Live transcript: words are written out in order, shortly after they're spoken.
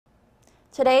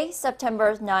Today,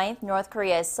 September 9th, North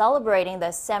Korea is celebrating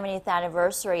the 70th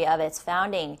anniversary of its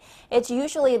founding. It's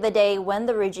usually the day when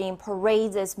the regime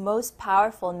parades its most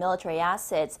powerful military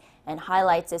assets and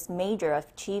highlights its major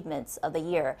achievements of the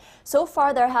year. So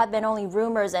far, there have been only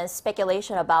rumors and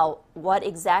speculation about what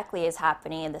exactly is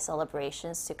happening in the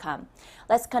celebrations to come.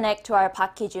 Let's connect to our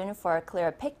Park Hee-jun for a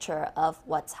clearer picture of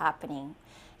what's happening.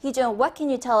 Hee-jun, what can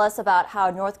you tell us about how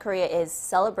North Korea is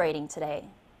celebrating today?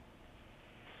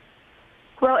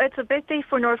 Well, it's a big day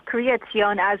for North Korea,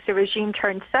 Ji-yeon, as the regime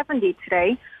turned 70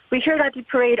 today. We hear that the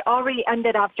parade already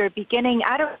ended after beginning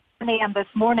at 11 a.m. this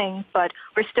morning, but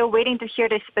we're still waiting to hear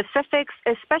the specifics,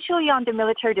 especially on the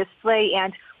military display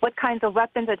and what kinds of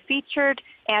weapons it featured,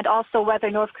 and also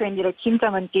whether North Korean leader Kim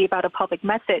Jong-un gave out a public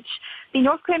message. The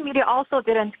North Korean media also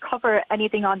didn't cover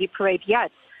anything on the parade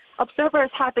yet. Observers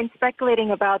have been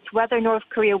speculating about whether North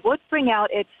Korea would bring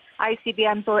out its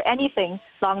ICBMs or anything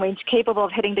long-range capable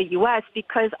of hitting the U.S.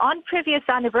 because on previous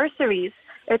anniversaries,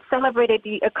 it celebrated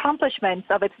the accomplishments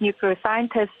of its nuclear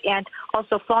scientists and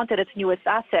also flaunted its newest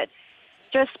assets.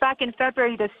 Just back in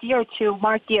February this year, to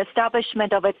mark the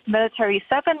establishment of its military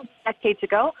 7 decades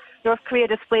ago, North Korea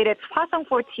displayed its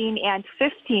Hwasong-14 and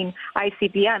 15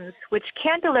 ICBMs, which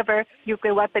can deliver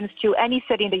nuclear weapons to any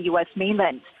city in the U.S.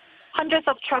 mainland. Hundreds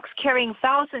of trucks carrying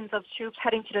thousands of troops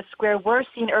heading to the square were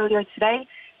seen earlier today.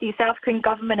 The South Korean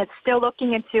government is still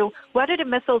looking into whether the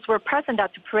missiles were present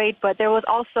at the parade, but there was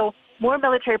also more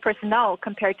military personnel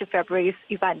compared to February's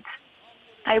event.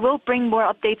 I will bring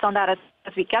more updates on that as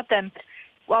we get them.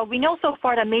 Well, we know so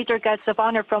far that major guests of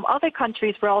honor from other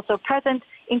countries were also present,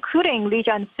 including Lee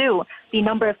Jan-soo, the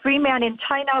number 3 man in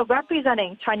China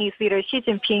representing Chinese leader Xi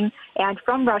Jinping, and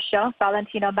from Russia,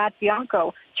 Valentina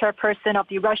Matvienko, chairperson of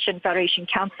the Russian Federation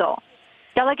Council.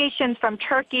 Delegations from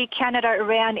Turkey, Canada,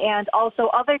 Iran, and also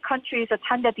other countries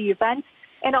attended the event.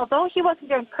 And although he wasn't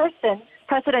there in person,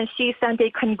 President Xi sent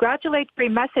a congratulatory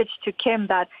message to Kim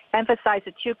that emphasized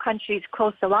the two countries'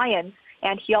 close alliance.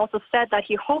 And he also said that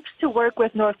he hopes to work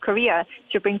with North Korea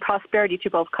to bring prosperity to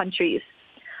both countries.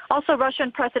 Also,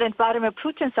 Russian President Vladimir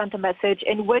Putin sent a message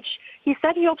in which he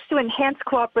said he hopes to enhance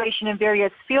cooperation in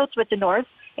various fields with the North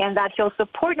and that he'll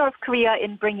support North Korea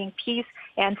in bringing peace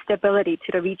and stability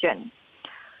to the region.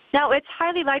 Now, it's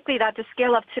highly likely that the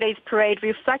scale of today's parade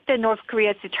reflected North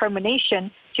Korea's determination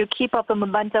to keep up the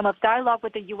momentum of dialogue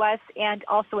with the U.S. and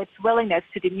also its willingness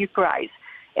to denuclearize.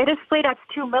 It is displayed as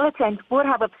two militants would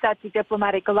have upset the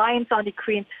diplomatic alliance on the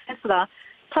Korean peninsula.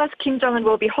 Plus, Kim Jong-un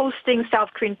will be hosting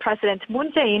South Korean President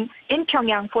Moon Jae-in in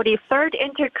Pyongyang for the 3rd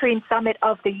Inter-Korean Summit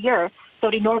of the year,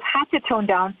 so the North had to tone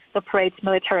down the parade's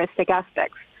militaristic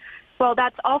aspects. Well,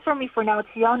 that's all from me for now,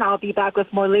 Ji-yeon. I'll be back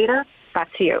with more later. Back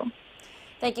to you.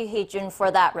 Thank you, Hee-jun, for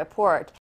that report.